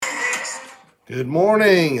Good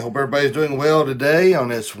morning. Hope everybody's doing well today on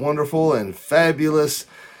this wonderful and fabulous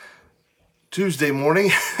Tuesday morning.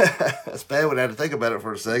 That's bad when I had to think about it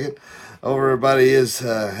for a second. Hope everybody is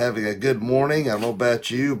having a good morning. I don't know about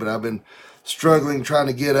you, but I've been struggling trying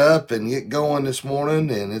to get up and get going this morning,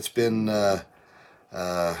 and it's been tough.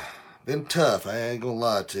 I ain't gonna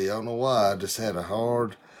lie to you. I don't know why. I just had a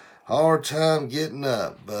hard time getting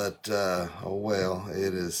up, but oh well.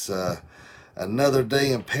 It is. Another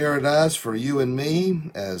day in paradise for you and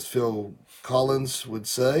me, as Phil Collins would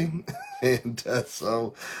say. And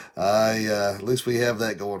so at least we have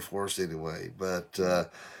that going for us anyway. But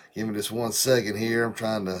give me just 1 second here. I'm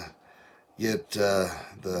trying to get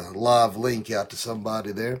the live link out to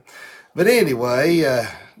somebody there. But anyway,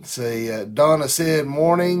 Donna said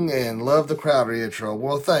morning and love the Crowder intro.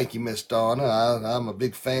 Well, thank you, Miss Donna. I'm a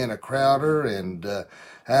big fan of Crowder and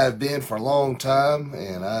have been for a long time,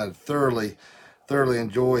 and I thoroughly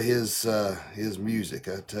enjoy his music.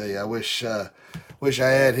 I tell you, I wish I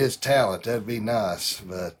had his talent. That'd be nice,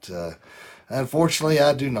 but unfortunately,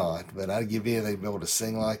 I do not. But I'd give anything to be able to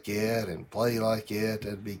sing like that and play like that.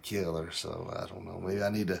 That'd be killer. So I don't know. Maybe I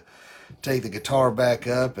need to take the guitar back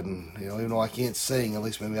up, and even though I can't sing, at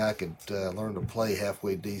least maybe I could learn to play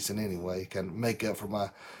halfway decent anyway, kind of make up for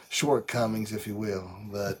my shortcomings, if you will.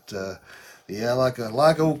 But yeah,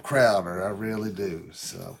 like old Crowder, I really do.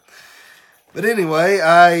 So. But anyway,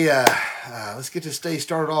 let's get this day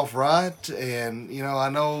started off right. And I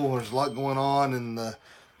know there's a lot going on in the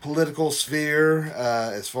political sphere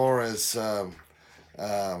as far as um,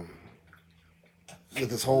 with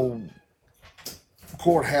this whole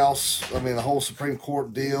courthouse. I mean, the whole Supreme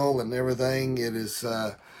Court deal and everything. It is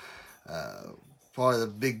probably the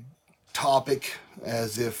big topic,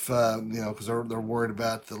 as if because they're worried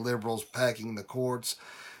about the liberals packing the courts.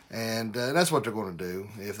 And that's what they're going to do.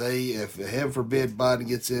 If heaven forbid Biden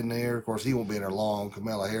gets in there, of course he won't be in there long.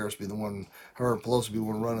 Kamala Harris be the one, her and Pelosi be the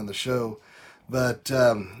one running the show. But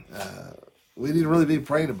we need to really be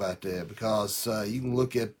praying about that, because you can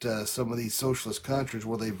look at some of these socialist countries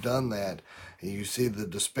where they've done that, and you see the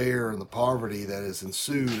despair and the poverty that has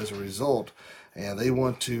ensued as a result. And they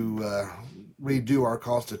want to redo our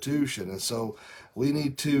Constitution. And so we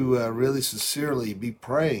need to really sincerely be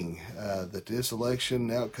praying that this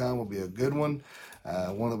election outcome will be a good one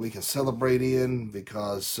that we can celebrate in,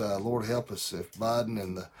 because Lord help us if Biden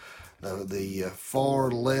and the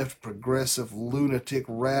far left progressive lunatic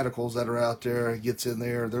radicals that are out there gets in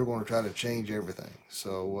there, they're going to try to change everything.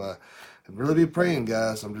 So really be praying,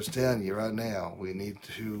 guys. I'm just telling you right now, we need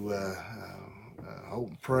to hope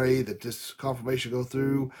and pray that this confirmation go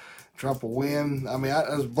through. Trump will win. I mean,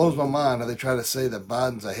 it blows my mind how they try to say that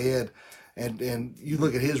Biden's ahead. And you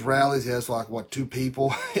look at his rallies, he has like, what, two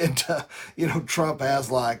people? And, Trump has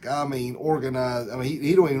organized. I mean,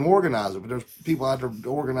 he don't even organize it, but there's people out there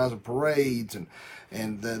organizing parades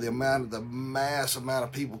and the mass amount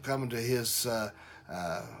of people coming to his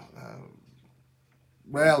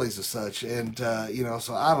rallies and such. And,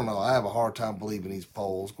 so I don't know. I have a hard time believing these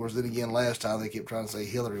polls. Of course, then again, last time they kept trying to say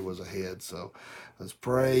Hillary was ahead. So let's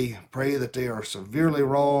pray that they are severely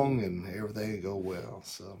wrong and everything will go well.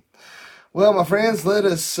 So, well, my friends, let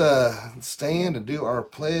us stand and do our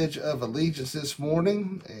Pledge of Allegiance this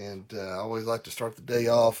morning. And I always like to start the day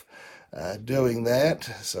off doing that.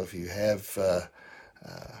 So if you have the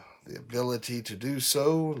ability to do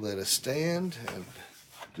so, let us stand and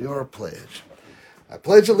do our pledge. I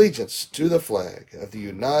pledge allegiance to the flag of the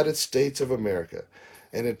United States of America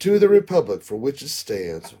and to the republic for which it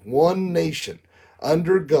stands, one nation,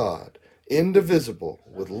 under God, indivisible,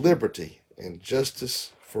 with liberty and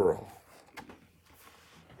justice for all.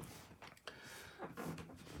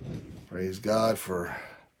 Praise God for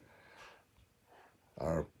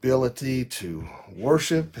our ability to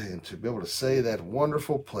worship and to be able to say that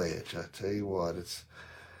wonderful pledge. I tell you what, it's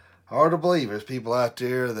hard to believe there's people out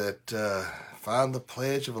there that find the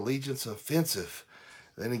Pledge of Allegiance offensive.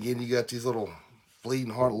 Then again, you got these little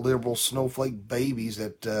bleeding heart liberal snowflake babies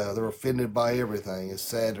that they're offended by everything. It's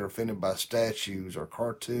sad they're offended by statues or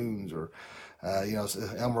cartoons or,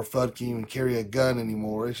 Elmer Fudd can't even carry a gun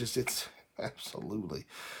anymore. It's absolutely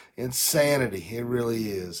insanity. It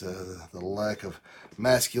really is. The lack of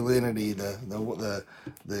masculinity, the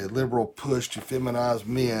liberal push to feminize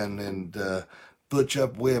men and butch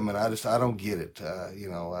up women. I don't get it.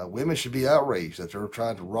 Women should be outraged that they're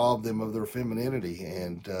trying to rob them of their femininity,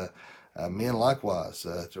 and men likewise.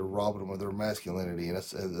 They're robbing them of their masculinity, and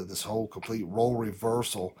this whole complete role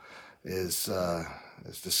reversal is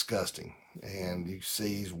disgusting. And you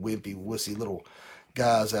see these wimpy, wussy little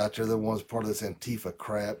guys out there, the ones part of this Antifa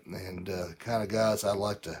crap, and kind of guys I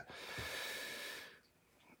like to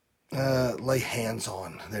lay hands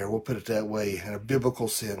on there. We'll put it that way in a biblical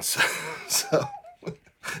sense. So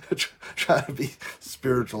try to be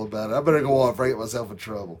spiritual about it. I better go on before I get myself in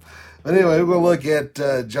trouble. But anyway, we're going to look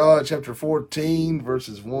at John chapter 14,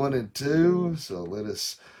 verses 1 and 2. So let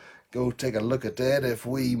us go take a look at that if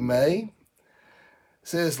we may. It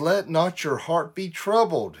says, "Let not your heart be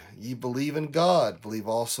troubled. Ye believe in God, believe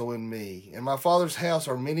also in me. In my Father's house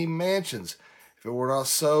are many mansions. If it were not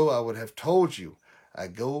so, I would have told you. I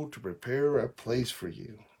go to prepare a place for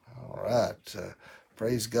you." All right.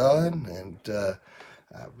 Praise God. And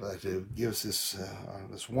I'd like to give us this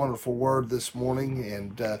wonderful word this morning.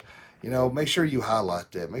 And, make sure you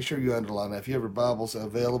highlight that. Make sure you underline that. If you have your Bibles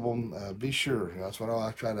available, be sure. That's what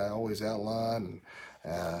I try to always outline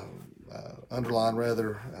and underline,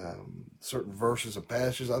 rather, certain verses and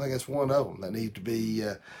passages. I think that's one of them that need to be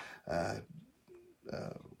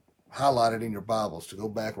highlighted in your Bibles to go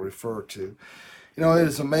back and refer to. It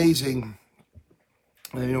is amazing.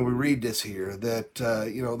 We read this here that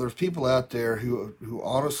there's people out there who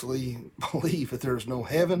honestly believe that there's no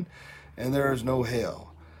heaven and there is no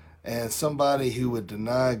hell, and somebody who would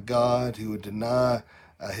deny God, who would deny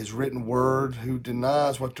His written word, who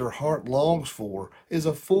denies what their heart longs for, is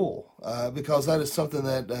a fool, because that is something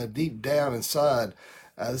that deep down inside,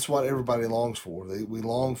 that's what everybody longs for. We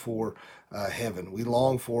long for heaven. We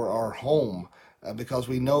long for our home. Because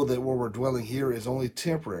we know that where we're dwelling here is only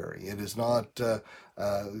temporary. It is not, a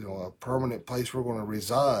permanent place we're going to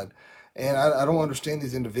reside. And I don't understand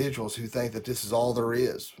these individuals who think that this is all there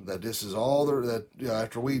is. That this is all there. That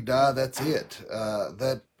after we die, that's it.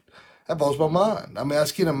 That blows my mind. I mean, I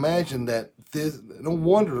just can't imagine that. No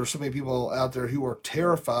wonder there's so many people out there who are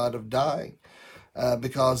terrified of dying,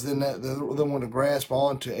 because then they want to grasp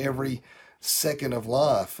on to every second of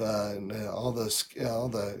life, and all the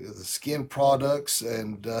skin products,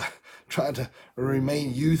 and trying to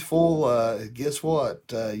remain youthful. Guess what?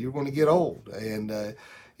 You're going to get old, and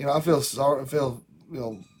I feel sorry.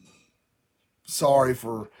 Sorry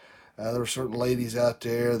for there are certain ladies out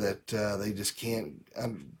there that they just can't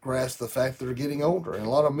grasp the fact that they're getting older, and a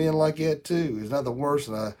lot of men like that too. It's nothing worse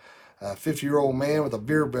than a 50-year-old man with a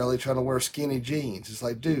beer belly trying to wear skinny jeans. It's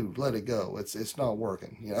like, dude, let it go. It's not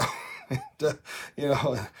working,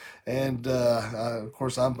 and of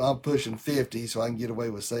course I'm pushing 50, so I can get away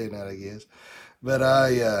with saying that, I guess. But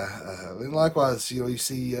and likewise, you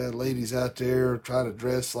see ladies out there trying to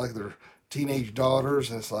dress like their teenage daughters,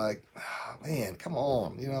 and it's like, oh, man, come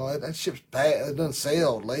on, that ship's bad. It doesn't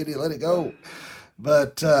sail, lady. Let it go.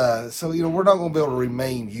 But so we're not going to be able to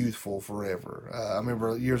remain youthful forever. I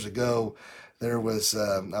remember years ago there was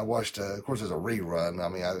I watched of course it was a rerun. I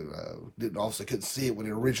mean, I couldn't see it when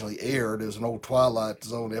it originally aired. It was an old Twilight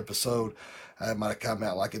Zone episode. It might have come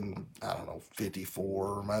out like in, I don't know, 54,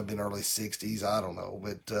 or might have been early 60s. I don't know,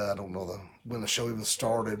 but I don't know when the show even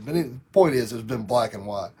started. But the point is, it's been black and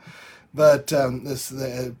white. But it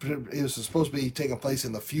was supposed to be taking place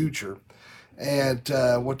in the future. And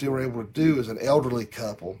what they were able to do is an elderly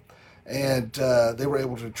couple, and they were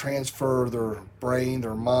able to transfer their brain,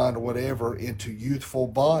 their mind, or whatever into youthful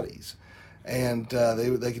bodies, and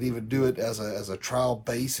they could even do it as a trial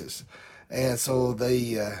basis. And so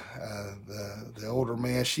the older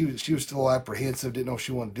man, she was still apprehensive, didn't know if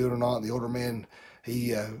she wanted to do it or not. And the older man,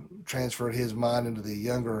 he transferred his mind into the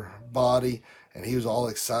younger body, and he was all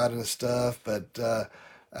excited and stuff, but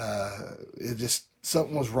it just,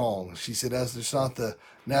 something was wrong. She said, "That's just not the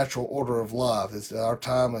natural order of life. Our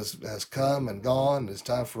time has come and gone. It's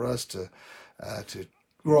time for us to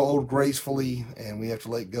grow old gracefully, and we have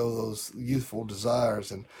to let go of those youthful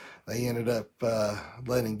desires." And they ended up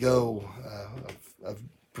letting go of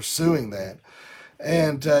pursuing that.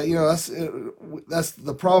 And that's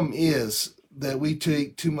the problem, is that we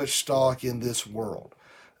take too much stock in this world.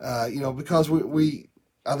 Because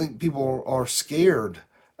I think people are scared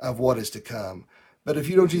of what is to come. But if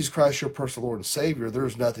you know Jesus Christ, your personal Lord and Savior,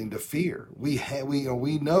 there's nothing to fear. We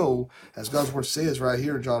know, as God's Word says right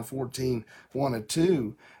here in John 14, 1 and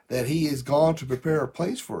 2, that He is gone to prepare a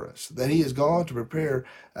place for us, that He is gone to prepare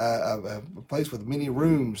a place with many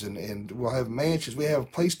rooms, and we'll have mansions. We have a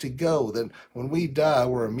place to go, that when we die,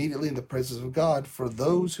 we're immediately in the presence of God. For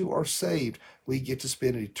those who are saved, we get to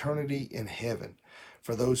spend an eternity in heaven.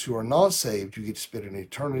 For those who are not saved, you get to spend an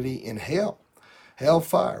eternity in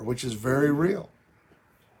hellfire, which is very real.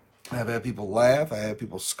 I've had people laugh. I have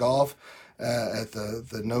people scoff at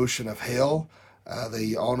the notion of hell.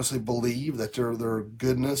 They honestly believe that their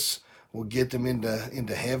goodness will get them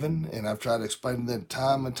into heaven. And I've tried to explain to them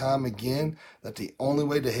time and time again that the only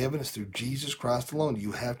way to heaven is through Jesus Christ alone.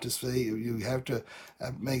 You have to say, you have to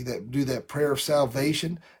do that prayer of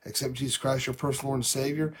salvation, accept Jesus Christ, your personal Lord and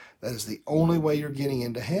Savior. That is the only way you're getting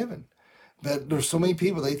into heaven. But there's so many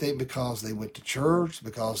people, they think because they went to church,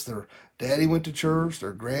 because their daddy went to church,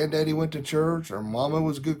 their granddaddy went to church, their mama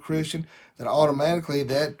was a good Christian, that automatically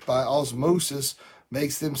that by osmosis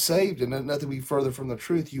makes them saved. And nothing be further from the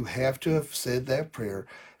truth. You have to have said that prayer,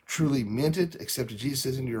 truly meant it, accepted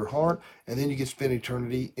Jesus into your heart, and then you can spend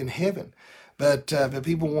eternity in heaven. But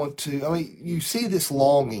people want to, I mean, you see this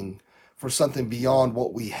longing for something beyond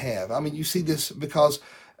what we have. I mean, you see this because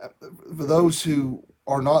for those who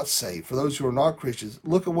are not saved, for those who are not Christians,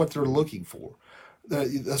 look at what they're looking for.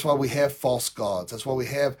 That's why we have false gods. That's why we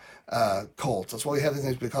have cults. That's why we have these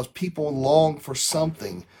things, because people long for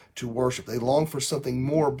something to worship. They long for something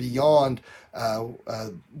more beyond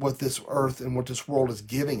what this earth and what this world is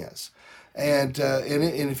giving us. And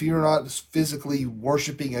if you're not physically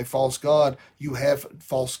worshiping a false god, you have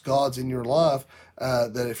false gods in your life.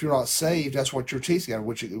 That if you're not saved, that's what you're chasing after,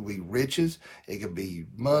 which it could be riches, it could be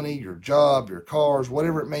money, your job, your cars,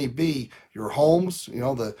 whatever it may be, your homes. You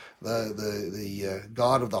know, the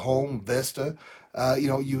god of the home, Vesta.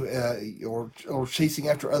 Or chasing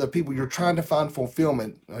after other people. You're trying to find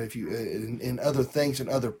fulfillment if you in other things and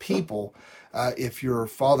other people. If your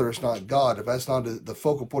Father is not God, if that's not the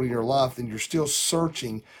focal point of your life, then you're still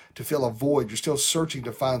searching to fill a void. You're still searching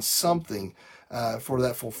to find something for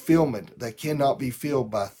that fulfillment that cannot be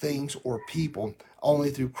filled by things or people, only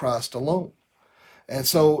through Christ alone. And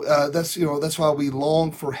so that's why we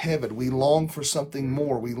long for heaven. We long for something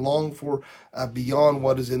more. We long for beyond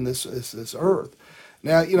what is in this earth.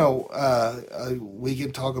 Now, we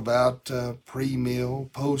can talk about pre-meal,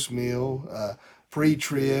 post-meal,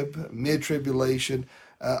 pre-trib, mid-tribulation,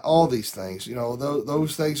 all these things.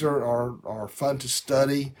 Those things are fun to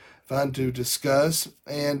study, fun to discuss,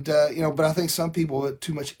 and but I think some people put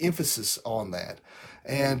too much emphasis on that.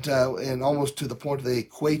 And almost to the point that they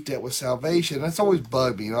equate that with salvation. And that's always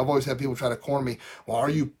bugged me. I've always had people try to corner me. Well, are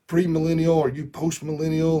you premillennial? Or are you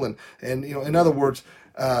postmillennial? And in other words,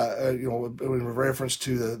 in reference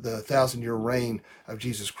to the 1,000-year reign of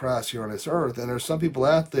Jesus Christ here on this earth. And there's some people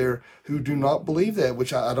out there who do not believe that,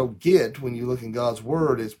 which I don't get. When you look in God's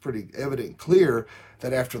Word, it's pretty evident and clear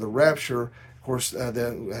that after the rapture, of course,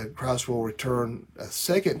 Christ will return a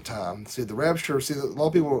second time. See, the rapture, a lot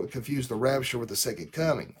of people confuse the rapture with the second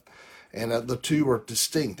coming. And the two are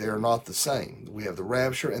distinct. They are not the same. We have the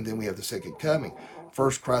rapture, and then we have the second coming.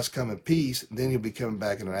 First, Christ come in peace, then he'll be coming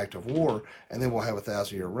back in an act of war, and then we'll have a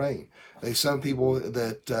 1,000-year reign. There's some people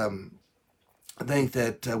that think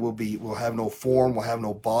that we'll have no form, we'll have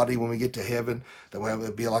no body when we get to heaven, that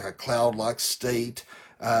it'll be like a cloud-like state,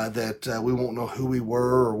 that we won't know who we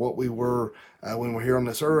were or what we were when we're here on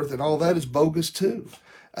this earth, and all that is bogus too.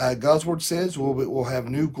 God's Word says we'll have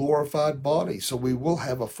new glorified bodies, so we will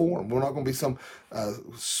have a form. We're not going to be some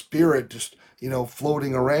spirit just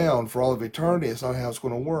floating around for all of eternity. It's not how it's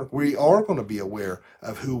going to work. We are going to be aware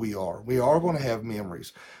of who we are. We are going to have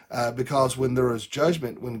memories, because when there is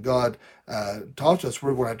judgment, when God taught us,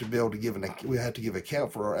 we're going to have to be able to we have to give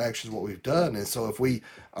account for our actions, what we've done. And so, if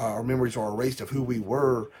our memories are erased of who we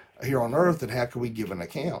were here on earth, then how can we give an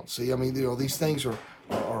account? See, I mean, these things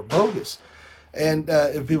are bogus. And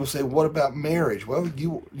if people say, what about marriage? Well,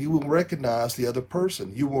 you will recognize the other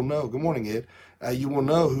person. You will know. Good morning, Ed. You will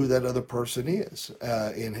know who that other person is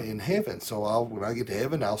in heaven. So when I get to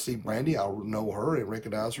heaven, I'll see Brandy. I'll know her and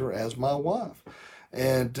recognize her as my wife.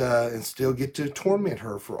 And still get to torment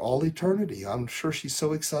her for all eternity. I'm sure she's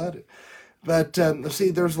so excited. But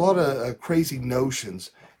see, there's a lot of crazy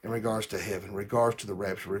notions in regards to heaven, in regards to the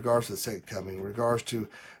rapture, in regards to the second coming, in regards to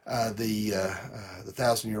the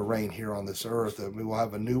 1,000-year reign here on this earth. We will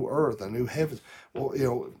have a new earth, a new heaven. Well,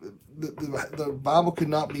 the Bible could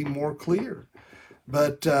not be more clear.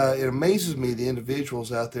 But it amazes me the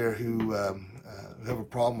individuals out there who have a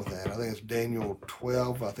problem with that. I think it's Daniel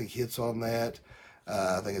 12. I think hits on that.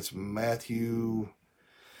 I think it's Matthew.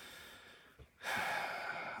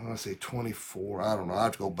 I want to say 24. I don't know. I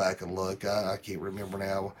have to go back and look. I can't remember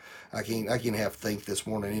now. I can't have think this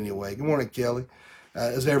morning anyway. Good morning, Kelly.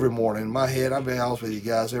 It's every morning. In my head, I'll be honest with you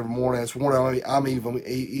guys, every morning. It's morning. I'm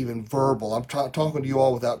even verbal. I'm talking to you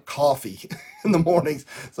all without coffee in the mornings.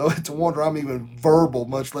 So it's a wonder I'm even verbal,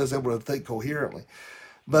 much less able to think coherently.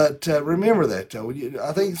 But remember that, though.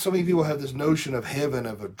 I think so many people have this notion of heaven,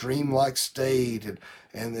 of a dreamlike state,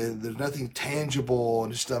 and there's nothing tangible,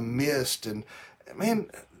 and just a mist. And man,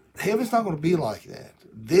 heaven's not going to be like that.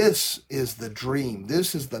 This is the dream.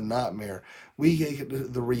 This is the nightmare.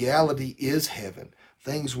 The reality is heaven.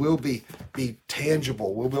 Things will be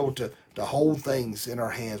tangible. We'll be able to hold things in our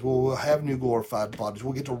hands. We'll have new glorified bodies.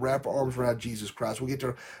 We'll get to wrap our arms around Jesus Christ. We'll get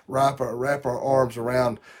to wrap our arms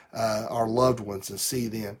around our loved ones and see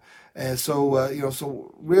them. And so,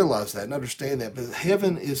 so realize that and understand that. But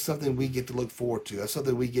heaven is something we get to look forward to. That's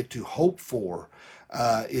something we get to hope for.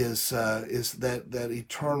 Is that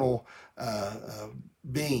eternal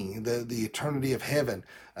being, the eternity of heaven,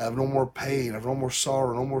 of no more pain, of no more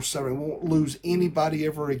sorrow, no more suffering. We won't lose anybody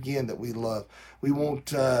ever again that we love. We won't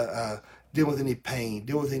deal with any pain,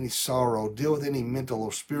 deal with any sorrow, deal with any mental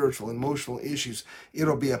or spiritual, emotional issues.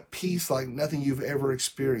 It'll be a peace like nothing you've ever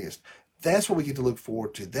experienced. That's what we get to look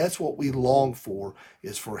forward to. That's what we long for,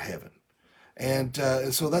 is for heaven. And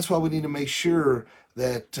so that's why we need to make sure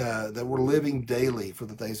that we're living daily for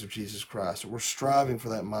the things of Jesus Christ, that we're striving for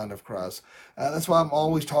that mind of Christ. That's why I'm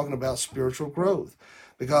always talking about spiritual growth,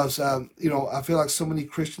 because I feel like so many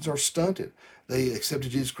Christians are stunted. They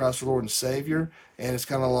accepted Jesus Christ as Lord and Savior, and it's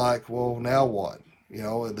kind of like, well, now what?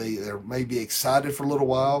 They're maybe excited for a little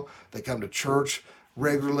while. They come to church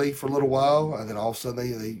regularly for a little while, and then all of a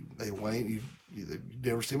sudden they wane. You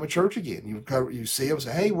never see them at church again. You see them and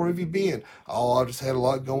say, "Hey, where have you been?" "Oh, I just had a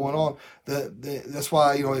lot going on." That's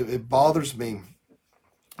why it bothers me.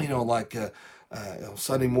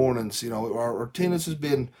 Sunday mornings. Our attendance has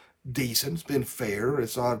been decent. It's been fair.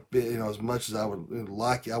 It's not been as much as I would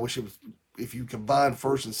like. I wish it was. If you combine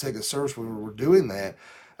first and second service when we were doing that,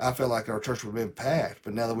 I felt like our church would have been packed.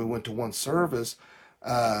 But now that we went to one service,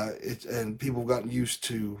 and people have gotten used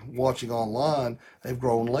to watching online, they've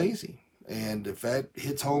grown lazy. And if that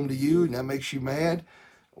hits home to you and that makes you mad,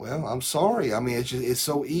 well, I'm sorry. I mean, it's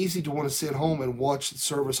so easy to want to sit home and watch the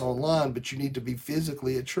service online, but you need to be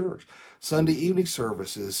physically at church. Sunday evening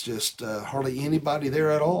service is just hardly anybody there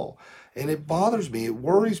at all. And it bothers me. It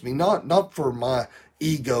worries me, not for my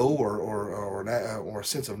ego or a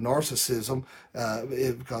sense of narcissism,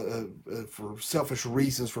 for selfish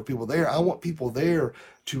reasons for people there. I want people there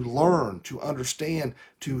to learn, to understand,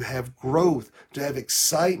 to have growth, to have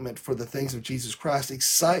excitement for the things of Jesus Christ,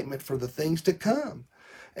 excitement for the things to come.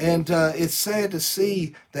 And it's sad to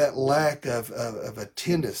see that lack of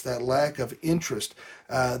attendance, that lack of interest,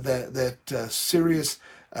 that serious.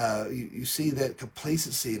 You see that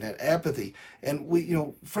complacency and that apathy.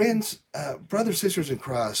 And friends, brothers, sisters in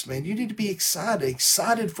Christ, man, you need to be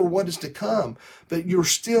excited for what is to come, but you're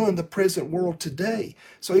still in the present world today.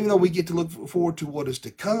 So even though we get to look forward to what is to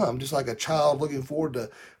come, just like a child looking forward to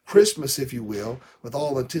Christmas, if you will, with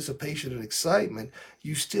all anticipation and excitement,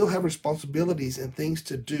 you still have responsibilities and things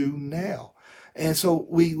to do now. And so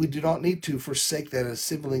we do not need to forsake that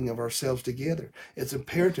assembling of ourselves together. It's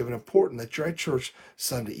imperative and important that you're at church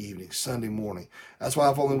Sunday evening, Sunday morning. That's why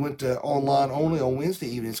I've only went to online only on Wednesday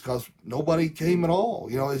evenings, because nobody came at all.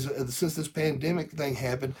 Since this pandemic thing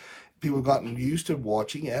happened, people have gotten used to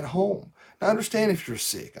watching at home. Now, I understand if you're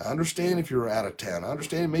sick. I understand if you're out of town. I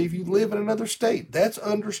understand maybe if you live in another state. That's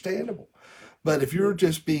understandable. But if you're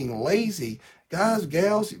just being lazy, guys,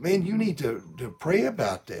 gals, man, you need to pray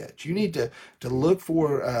about that. You need to look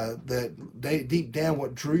for that deep down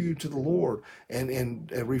what drew you to the Lord,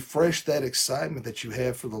 and refresh that excitement that you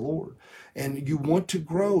have for the Lord. And you want to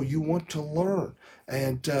grow, you want to learn,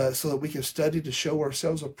 and so that we can study to show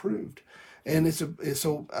ourselves approved. And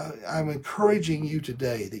so I'm encouraging you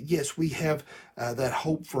today that yes, we have that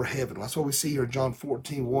hope for heaven. That's what we see here in John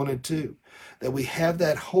 14:1 and 2, that we have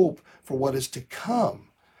that hope for what is to come.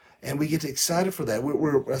 And we get excited for that.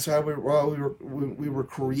 That's why we were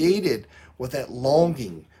created with that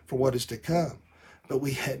longing for what is to come. But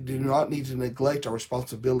we do not need to neglect our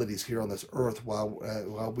responsibilities here on this earth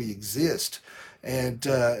while we exist. And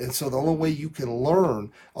so the only way you can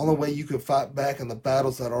learn, only way you can fight back in the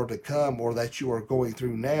battles that are to come or that you are going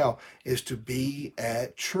through now, is to be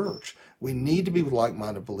at church. We need to be with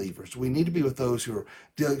like-minded believers. We need to be with those who are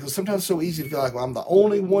dealing, because sometimes it's so easy to feel like, well, I'm the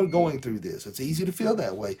only one going through this. It's easy to feel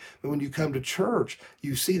that way. But when you come to church,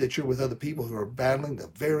 you see that you're with other people who are battling the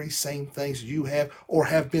very same things you have or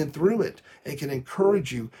have been through it, and can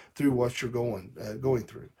encourage you through what you're going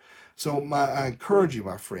through. So I encourage you,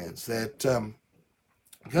 my friends, that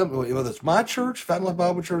whether it's my church, Fountain Life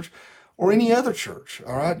Bible Church, or any other church,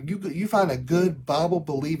 all right, you find a good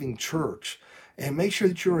Bible-believing church, and make sure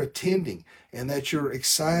that you're attending and that you're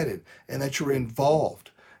excited and that you're involved.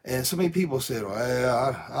 And so many people said,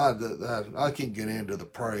 well, I can't get into the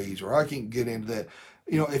praise, or I can't get into that.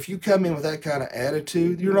 if you come in with that kind of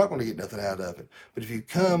attitude, you're not going to get nothing out of it. But if you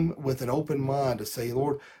come with an open mind to say,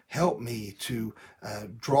 Lord, help me to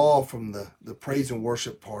draw from the praise and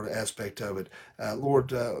worship part aspect of it.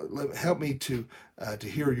 Lord, help me to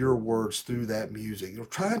hear your words through that music.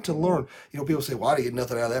 Trying to learn. People say, well, I didn't get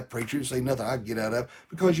nothing out of that preacher. You say nothing I can get out of,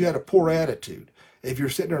 because you had a poor attitude. If you're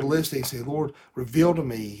sitting there listening, say, Lord, reveal to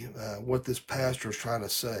me what this pastor is trying to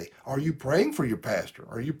say. Are you praying for your pastor?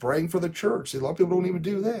 Are you praying for the church? See, a lot of people don't even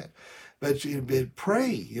do that. But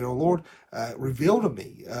pray, Lord, reveal to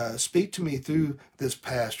me, speak to me through this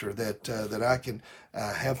pastor, that I can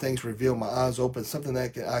have things revealed, my eyes open, something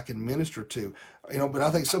that I can minister to. But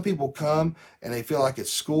I think some people come and they feel like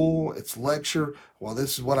it's school, it's lecture. Well,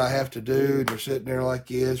 this is what I have to do. And you're sitting there like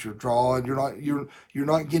this, you're drawing, you're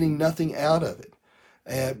not getting nothing out of it.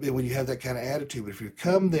 When you have that kind of attitude. But if you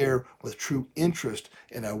come there with true interest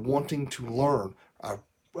and wanting to learn,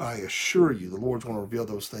 I assure you the Lord's going to reveal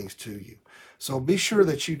those things to you. So be sure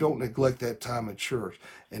that you don't neglect that time at church,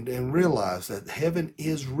 and realize that heaven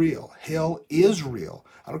is real. Hell is real.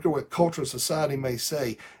 I don't care what culture or society may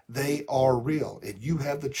say, they are real. And you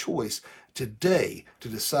have the choice today to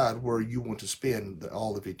decide where you want to spend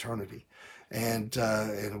all of eternity. And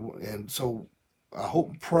so I hope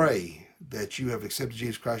and pray that you have accepted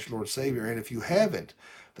Jesus Christ, your Lord and Savior. And if you haven't,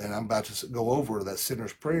 then I'm about to go over that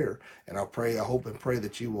sinner's prayer. And I hope and pray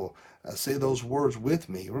that you will say those words with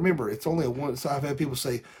me. Remember, it's only a one. So I've had people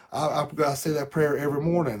say, I've got to say that prayer every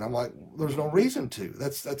morning. I'm like, there's no reason to.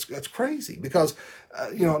 That's crazy. Because,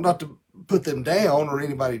 not to put them down or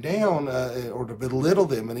anybody down or to belittle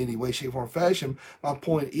them in any way, shape, form, or fashion. My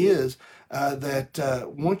point is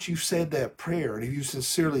that once you've said that prayer, and if you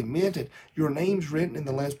sincerely meant it, your name's written in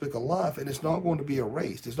the Lamb's Book of Life, and it's not going to be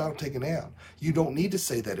erased. It's not taken out. You don't need to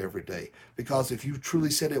say that every day, because if you truly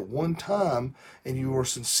said it one time and you were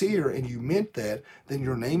sincere and you meant that, then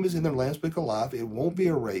your name is in the Lamb's Book of Life. It won't be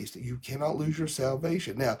erased. You cannot lose your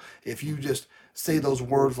salvation. Now, if you just say those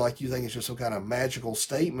words like you think it's just some kind of magical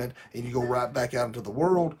statement and you go right back out into the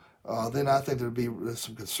world, then I think there'd be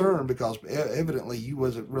some concern, because evidently you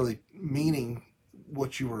wasn't really meaning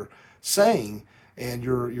what you were saying, and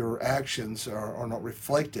your actions are not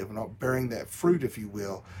reflective, and not bearing that fruit, if you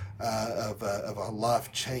will, of a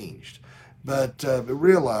life changed. But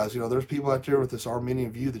realize, there's people out there with this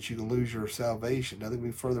Arminian view that you can lose your salvation. Nothing can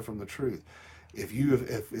be further from the truth. If you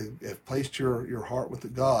have placed your heart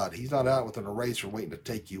with God, He's not out with an eraser waiting to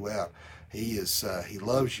take you out. He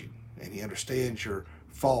loves you, and He understands your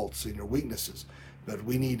faults and your weaknesses. But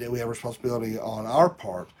we have a responsibility on our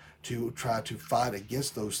part to try to fight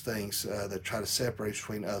against those things that try to separate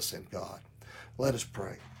between us and God. Let us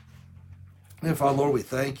pray. And Father, Lord, we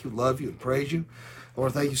thank you, love you, and praise you.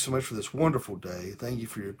 Lord, thank you so much for this wonderful day. Thank you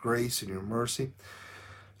for your grace and your mercy.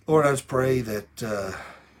 Lord, I just pray that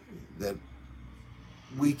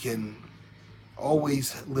we can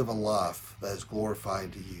always live a life that is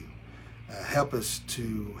glorifying to you. Help us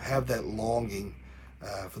to have that longing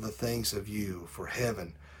for the things of you, for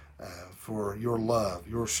heaven, for your love,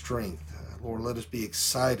 your strength. Lord, let us be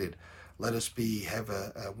excited. Let us have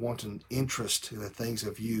a wanton interest in the things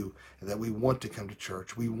of you, and that we want to come to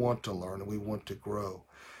church. We want to learn, and we want to grow.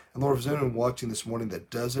 And Lord, if there's anyone watching this morning that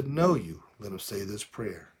doesn't know you, let them say this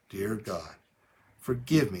prayer. Dear God,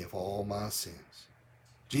 forgive me of all my sins.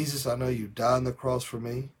 Jesus, I know you died on the cross for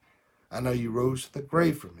me. I know you rose to the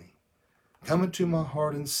grave for me. Come into my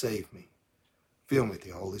heart and save me. Fill me with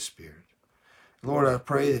the Holy Spirit. Lord, I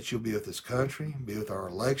pray that you'll be with this country, be with our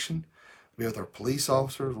election, be with our police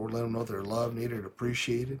officers. Lord, let them know they're loved, needed, and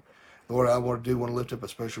appreciated. Lord, I want to lift up a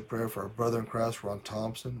special prayer for our brother in Christ, Ron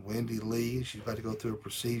Thompson, Wendy Lee. She's about to go through a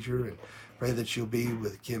procedure, and pray that you'll be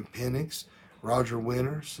with Kim Penix, Roger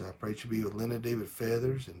Winters. I pray that you'll be with Linda David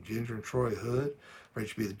Feathers and Ginger and Troy Hood. I pray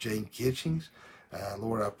that you'll be with Jane Kitchings.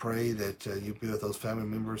 Lord, I pray that you'll be with those family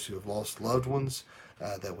members who have lost loved ones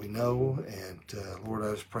that we know. And Lord,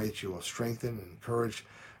 I just pray that you will strengthen and encourage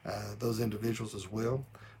those individuals as well.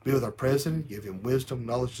 Be with our president, give him wisdom,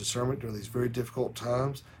 knowledge, discernment during these very difficult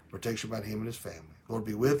times. Protection about him and his family. Lord,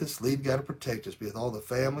 be with us, lead, guide, and protect us. Be with all the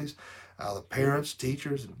families, the parents,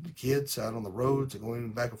 teachers, and the kids out on the roads and going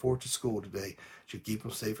back and forth to school today. You keep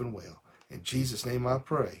them safe and well. In Jesus' name I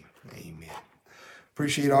pray. Amen.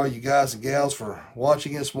 Appreciate all you guys and gals for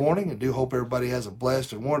watching this morning, and do hope everybody has a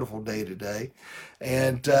blessed and wonderful day today.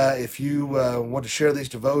 And if you want to share these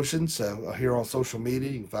devotions here on social media,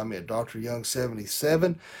 you can find me at Dr. Young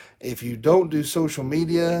 77. If you don't do social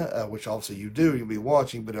media, which obviously you do, you'll be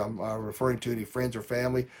watching, but I'm referring to any friends or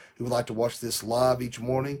family who would like to watch this live each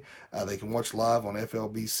morning. They can watch live on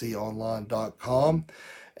flbconline.com.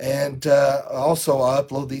 And also, I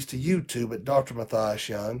upload these to YouTube at Dr. Matthias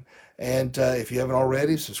Young. And if you haven't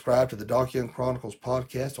already, subscribe to the Doc Young Chronicles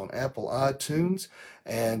podcast on Apple iTunes.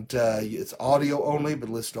 And it's audio only, but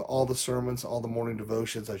listen to all the sermons, all the morning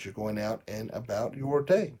devotions as you're going out and about your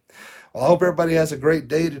day. Well, I hope everybody has a great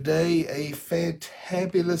day today, a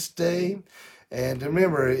fantabulous day. And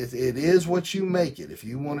remember, it is what you make it. If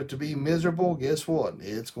you want it to be miserable, guess what?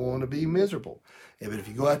 It's going to be miserable. But if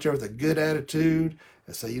you go out there with a good attitude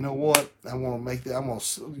and say, you know what, I'm going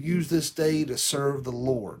to use this day to serve the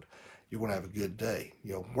Lord, you're going to have a good day.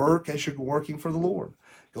 Work as you're working for the Lord.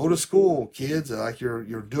 Go to school, kids, like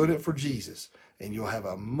you're doing it for Jesus, and you'll have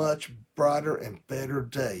a much brighter and better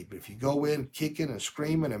day. But if you go in kicking and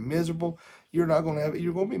screaming and miserable, you're going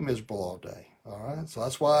to be miserable all day. All right. So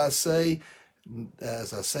that's why I say,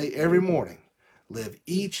 as I say every morning, live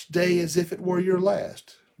each day as if it were your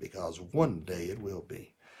last, because one day it will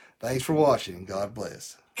be. Thanks for watching. God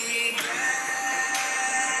bless.